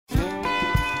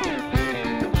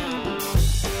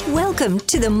Welcome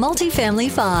to the Multifamily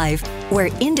 5, where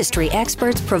industry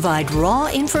experts provide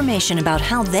raw information about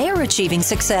how they're achieving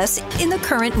success in the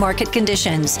current market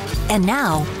conditions. And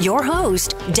now, your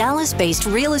host, Dallas-based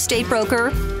real estate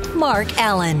broker, Mark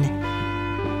Allen.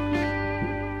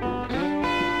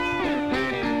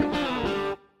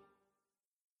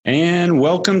 And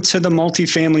welcome to the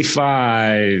Multifamily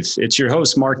 5. It's your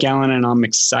host, Mark Allen, and I'm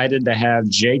excited to have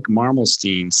Jake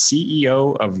Marmulstein,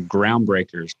 CEO of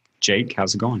Groundbreaker. Jake,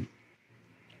 how's it going?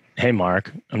 Hey,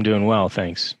 Mark. I'm doing well,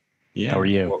 thanks. Yeah. How are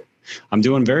you? Well, I'm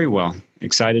doing very well.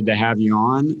 Excited to have you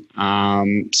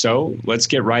on. So let's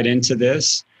get right into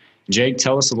this. Jake,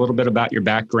 tell us a little bit about your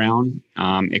background,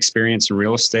 experience in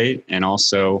real estate, and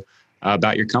also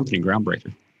about your company,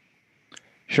 Groundbreaker.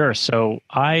 Sure. So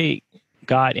I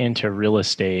got into real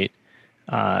estate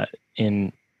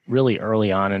in really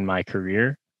early on in my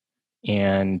career,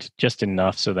 and just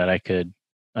enough so that I could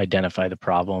identify the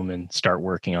problem and start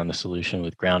working on the solution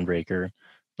with Groundbreaker.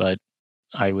 But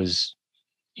I was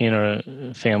in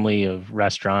a family of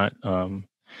restaurant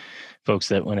folks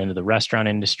that went into the restaurant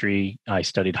industry. I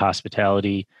studied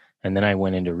hospitality, and then I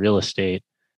went into real estate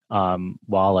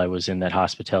while I was in that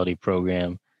hospitality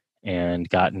program, and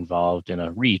got involved in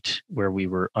a REIT where we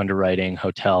were underwriting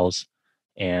hotels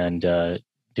and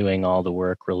doing all the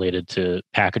work related to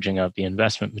packaging up the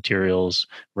investment materials,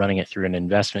 running it through an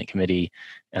investment committee,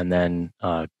 and then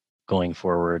going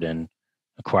forward and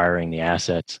acquiring the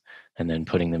assets and then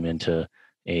putting them into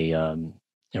a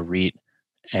REIT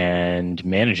and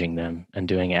managing them and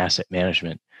doing asset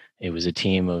management. It was a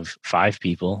team of 5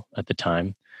 people at the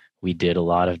time. We did a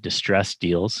lot of distressed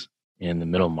deals in the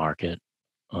middle market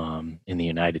in the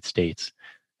United States.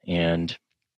 And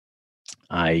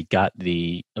I got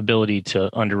the ability to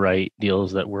underwrite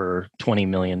deals that were $20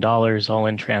 million all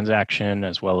in transaction,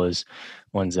 as well as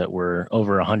ones that were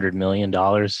over $100 million.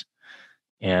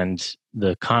 And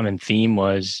the common theme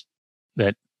was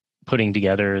that putting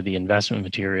together the investment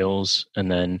materials and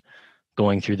then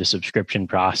going through the subscription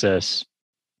process,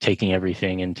 taking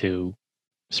everything into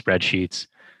spreadsheets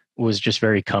was just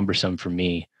very cumbersome for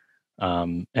me.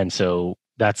 And so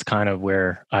that's kind of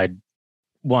where I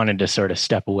wanted to sort of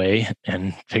step away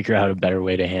and figure out a better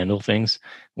way to handle things,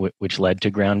 which led to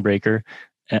Groundbreaker.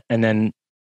 And then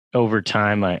over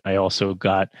time, I also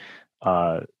got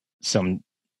some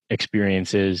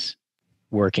experiences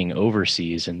working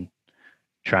overseas and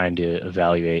trying to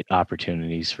evaluate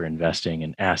opportunities for investing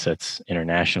in assets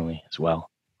internationally as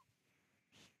well.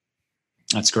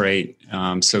 That's great.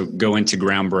 So go into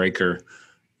Groundbreaker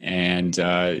and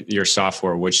your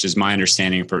software, which is my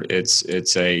understanding,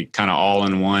 it's a kind of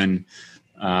all-in-one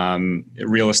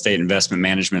real estate investment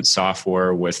management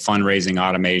software with fundraising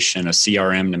automation, a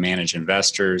CRM to manage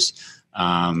investors,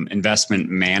 investment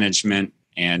management,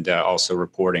 and also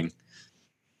reporting.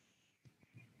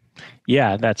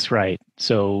 Yeah, that's right.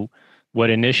 So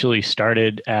what initially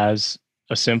started as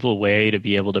a simple way to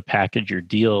be able to package your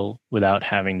deal without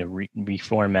having to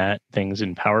reformat things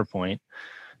in PowerPoint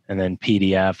and then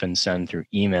PDF and send through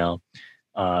email,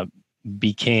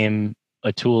 became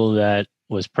a tool that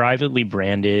was privately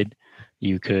branded.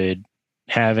 You could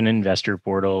have an investor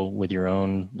portal with your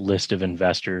own list of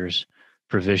investors,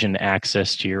 provision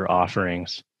access to your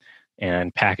offerings,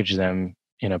 and package them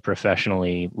in a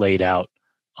professionally laid out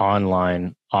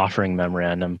online offering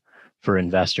memorandum for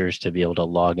investors to be able to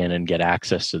log in and get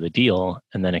access to the deal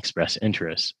and then express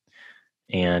interest.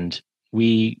 And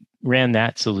we ran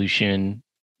that solution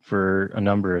for a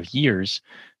number of years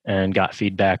and got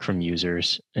feedback from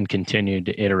users and continued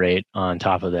to iterate on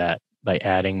top of that by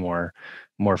adding more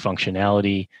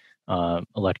functionality,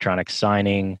 electronic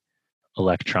signing,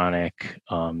 electronic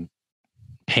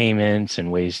payments, and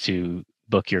ways to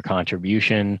book your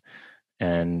contribution,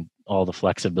 and all the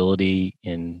flexibility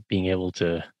in being able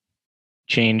to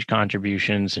change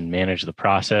contributions and manage the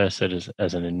process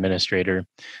as an administrator,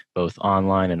 both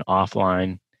online and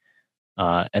offline.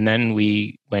 And then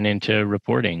we went into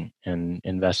reporting and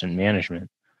investment management.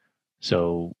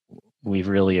 So we've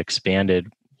really expanded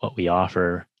what we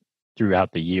offer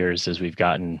throughout the years as we've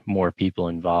gotten more people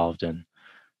involved and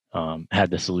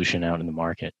had the solution out in the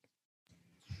market.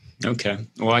 Okay.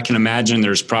 Well, I can imagine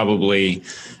there's probably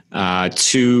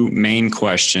 2 main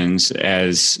questions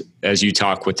as you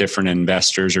talk with different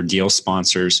investors or deal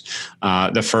sponsors.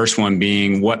 The first one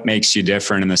being what makes you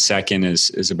different, and the second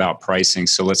is about pricing.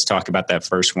 So let's talk about that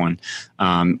first one.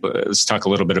 Let's talk a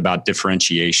little bit about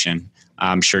differentiation.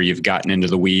 I'm sure you've gotten into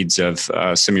the weeds of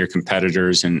some of your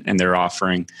competitors and their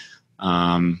offering.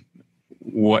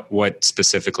 What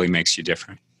specifically makes you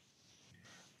different?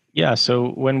 Yeah.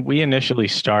 So when we initially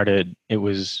started, it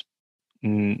was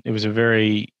a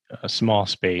very small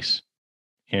space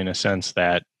in a sense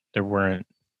that there weren't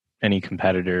any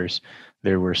competitors.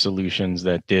 There were solutions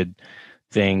that did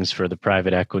things for the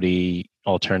private equity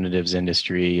alternatives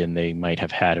industry, and they might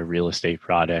have had a real estate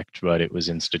product, but it was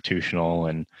institutional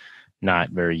and not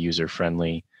very user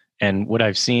friendly. And what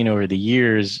I've seen over the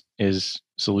years is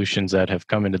solutions that have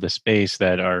come into the space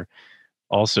that are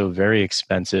also very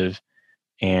expensive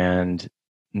and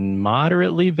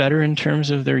moderately better in terms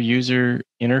of their user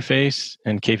interface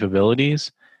and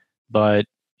capabilities, but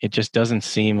it just doesn't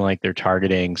seem like they're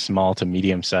targeting small to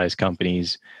medium sized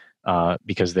companies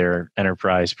because they're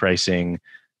enterprise pricing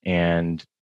and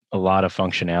a lot of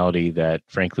functionality that,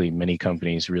 frankly, many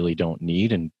companies really don't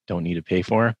need and don't need to pay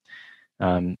for.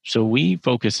 So we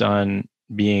focus on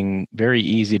being very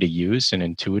easy to use and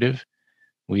intuitive.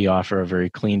 We offer a very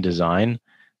clean design,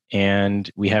 and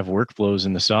we have workflows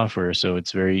in the software, so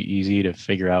it's very easy to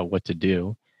figure out what to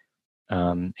do.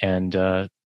 And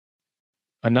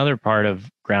another part of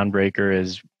Groundbreaker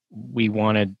is we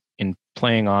wanted, in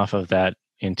playing off of that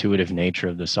intuitive nature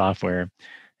of the software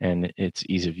and its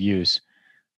ease of use,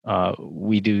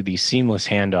 we do these seamless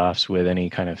handoffs with any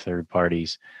kind of third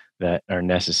parties that are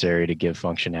necessary to give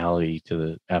functionality to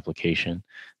the application.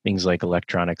 Things like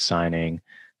electronic signing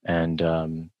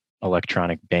and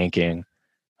electronic banking.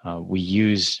 We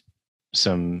use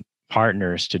some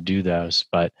partners to do those,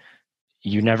 but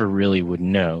you never really would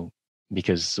know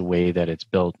because the way that it's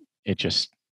built, it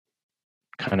just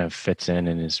kind of fits in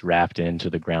and is wrapped into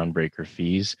the Groundbreaker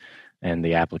fees and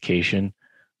the application.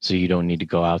 So you don't need to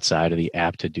go outside of the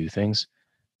app to do things.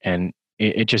 And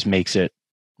it just makes it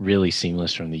really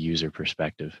seamless from the user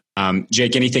perspective.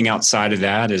 Jake, anything outside of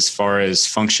that as far as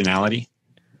functionality?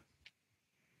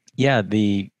 Yeah,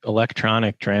 the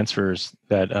electronic transfers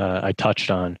that I touched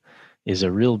on is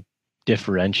a real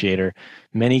differentiator.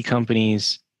 Many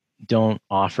companies don't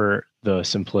offer the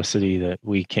simplicity that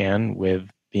we can with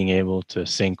being able to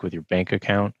sync with your bank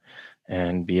account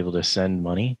and be able to send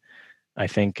money. I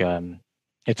think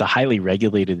it's a highly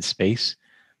regulated space.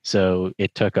 So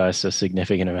it took us a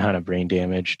significant amount of brain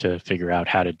damage to figure out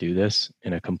how to do this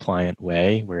in a compliant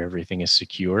way where everything is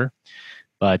secure.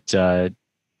 But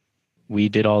we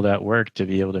did all that work to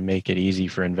be able to make it easy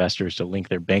for investors to link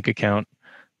their bank account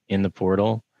in the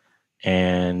portal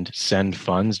and send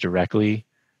funds directly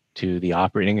to the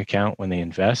operating account when they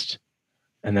invest.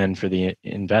 And then for the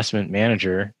investment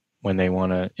manager, when they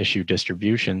want to issue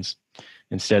distributions,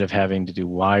 instead of having to do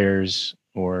wires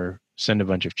or send a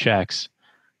bunch of checks,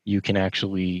 you can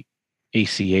actually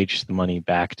ACH the money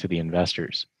back to the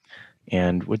investors.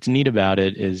 And what's neat about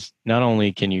it is not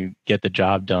only can you get the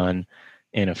job done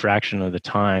in a fraction of the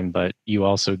time, but you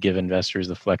also give investors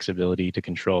the flexibility to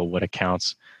control what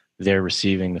accounts they're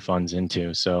receiving the funds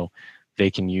into. So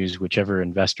they can use whichever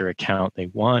investor account they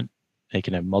want. They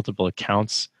can have multiple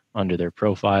accounts under their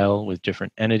profile with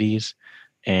different entities,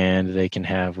 and they can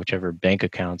have whichever bank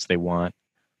accounts they want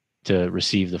to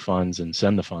receive the funds and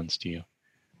send the funds to you.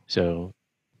 So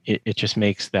it just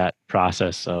makes that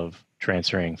process of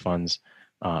transferring funds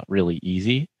really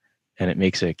easy, and it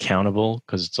makes it accountable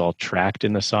because it's all tracked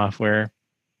in the software.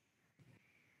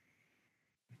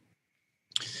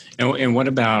 And what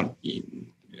about,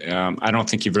 I don't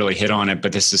think you've really hit on it,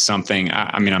 but this is something,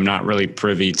 I mean, I'm not really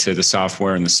privy to the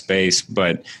software in the space,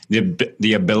 but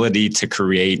the ability to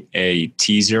create a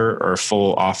teaser or a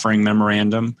full offering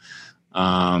memorandum,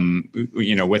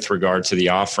 with regard to the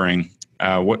offering,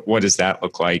 what does that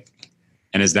look like?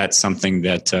 And is that something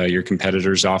that your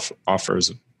competitors offer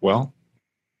as well?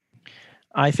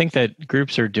 I think that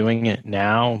groups are doing it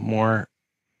now more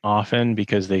often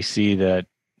because they see that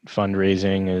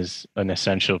fundraising is an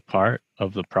essential part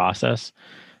of the process.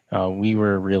 We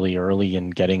were really early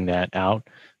in getting that out,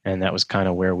 and that was kind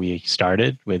of where we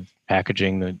started with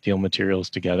packaging the deal materials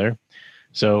together.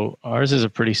 So ours is a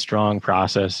pretty strong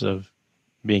process of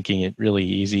making it really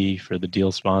easy for the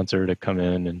deal sponsor to come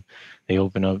in, and they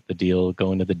open up the deal,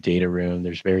 go into the data room.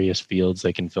 There's various fields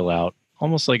they can fill out,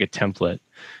 almost like a template.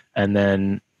 And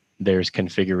then there's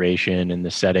configuration and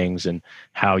the settings and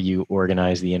how you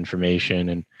organize the information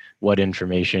and what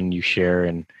information you share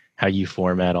and how you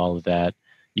format all of that.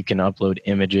 You can upload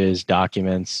images,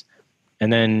 documents,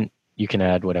 and then you can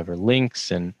add whatever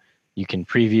links, and you can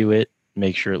preview it,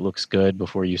 make sure it looks good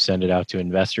before you send it out to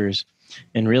investors.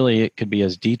 And really, it could be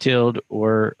as detailed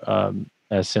or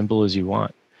as simple as you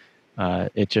want.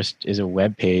 It just is a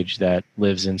web page that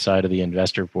lives inside of the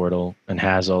investor portal and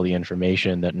has all the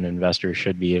information that an investor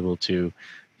should be able to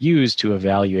use to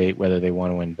evaluate whether they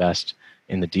want to invest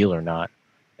in the deal or not.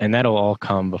 And that'll all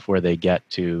come before they get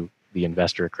to the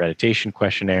investor accreditation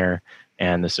questionnaire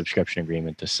and the subscription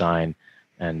agreement to sign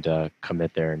and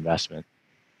commit their investment.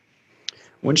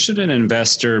 When should an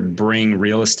investor bring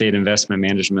real estate investment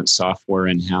management software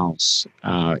in-house?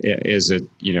 Is it,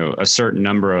 a certain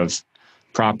number of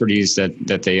properties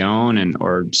that they own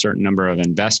or a certain number of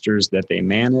investors that they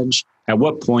manage? At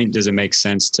what point does it make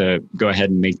sense to go ahead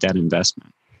and make that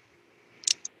investment?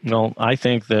 Well, I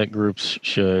think that groups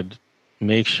should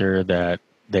make sure that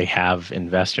they have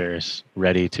investors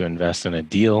ready to invest in a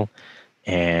deal,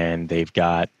 and they've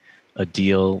got a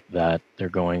deal that they're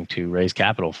going to raise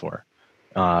capital for.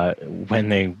 When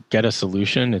they get a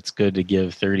solution, it's good to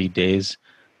give 30 days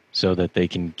so that they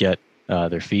can get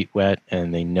their feet wet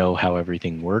and they know how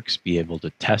everything works, be able to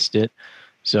test it.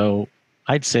 So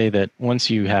I'd say that once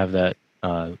you have that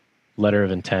letter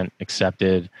of intent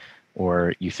accepted,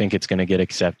 or you think it's going to get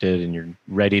accepted and you're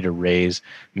ready to raise,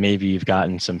 maybe you've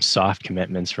gotten some soft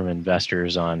commitments from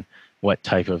investors on what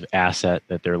type of asset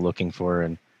that they're looking for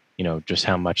and, just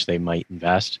how much they might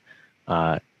invest,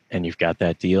 and you've got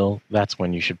that deal, that's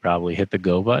when you should probably hit the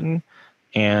go button.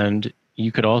 And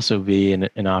you could also be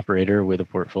an operator with a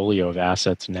portfolio of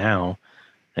assets now,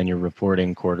 and you're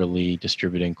reporting quarterly,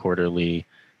 distributing quarterly.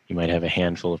 You might have a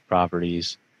handful of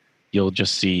properties. You'll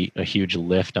just see a huge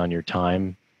lift on your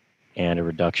time and a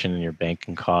reduction in your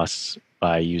banking costs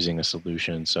by using a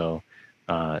solution. So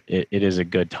it is a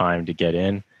good time to get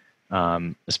in,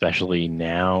 especially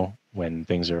now when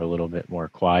things are a little bit more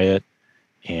quiet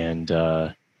and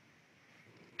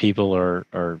people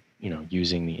are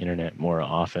using the internet more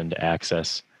often to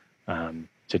access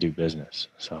to do business.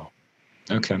 So,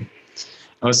 okay.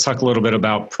 Let's talk a little bit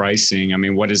about pricing. I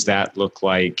mean, what does that look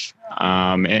like?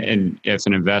 And if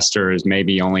an investor is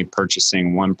maybe only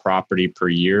purchasing one property per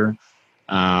year,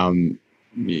 does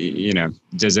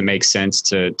it make sense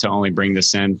to only bring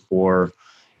this in for,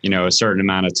 a certain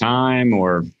amount of time,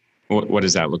 or what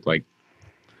does that look like?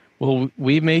 Well,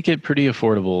 we make it pretty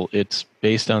affordable. It's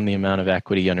based on the amount of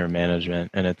equity under management,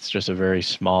 and it's just a very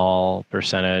small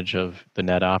percentage of the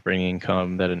net operating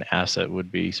income that an asset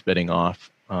would be spitting off.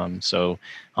 So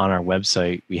on our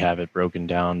website, we have it broken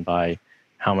down by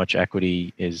how much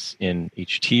equity is in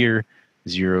each tier,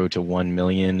 0 to 1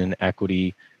 million in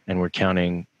equity, and we're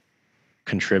counting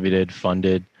contributed,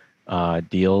 funded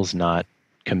deals, not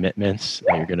commitments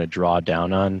that you're going to draw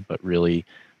down on, but really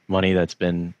money that's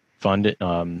been funded,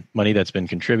 money that's been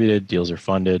contributed, deals are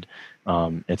funded,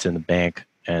 it's in the bank,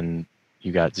 and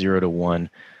you got 0 to 1.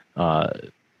 I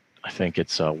think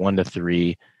it's 1 to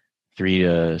 3, 3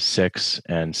 to 6,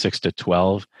 and 6 to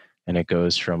 12, and it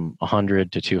goes from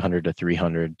 100 to 200 to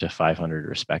 300 to 500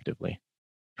 respectively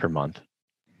per month.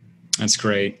 That's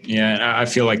great. Yeah, I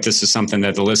feel like this is something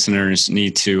that the listeners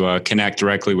need to connect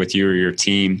directly with you or your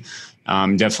team.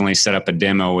 Definitely set up a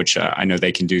demo, which I know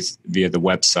they can do via the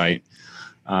website.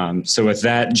 So with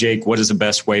that, Jake, what is the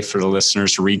best way for the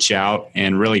listeners to reach out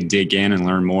and really dig in and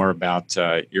learn more about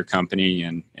your company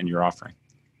and your offering?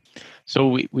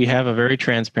 So we have a very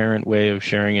transparent way of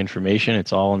sharing information.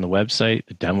 It's all on the website.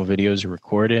 The demo videos are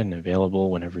recorded and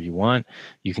available whenever you want.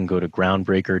 You can go to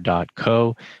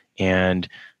groundbreaker.co, and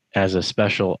as a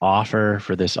special offer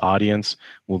for this audience,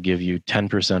 we'll give you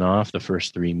 10% off the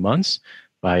first 3 months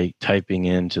by typing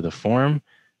into the form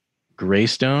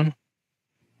Greystone.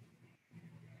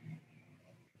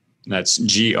 That's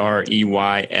Greystone.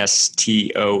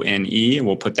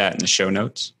 We'll put that in the show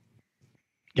notes.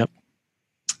 Yep.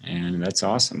 And that's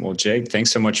awesome. Well, Jake,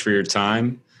 thanks so much for your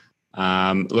time.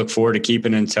 Look forward to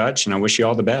keeping in touch, and I wish you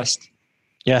all the best.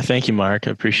 Yeah, thank you, Mark.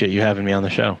 I appreciate you having me on the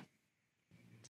show.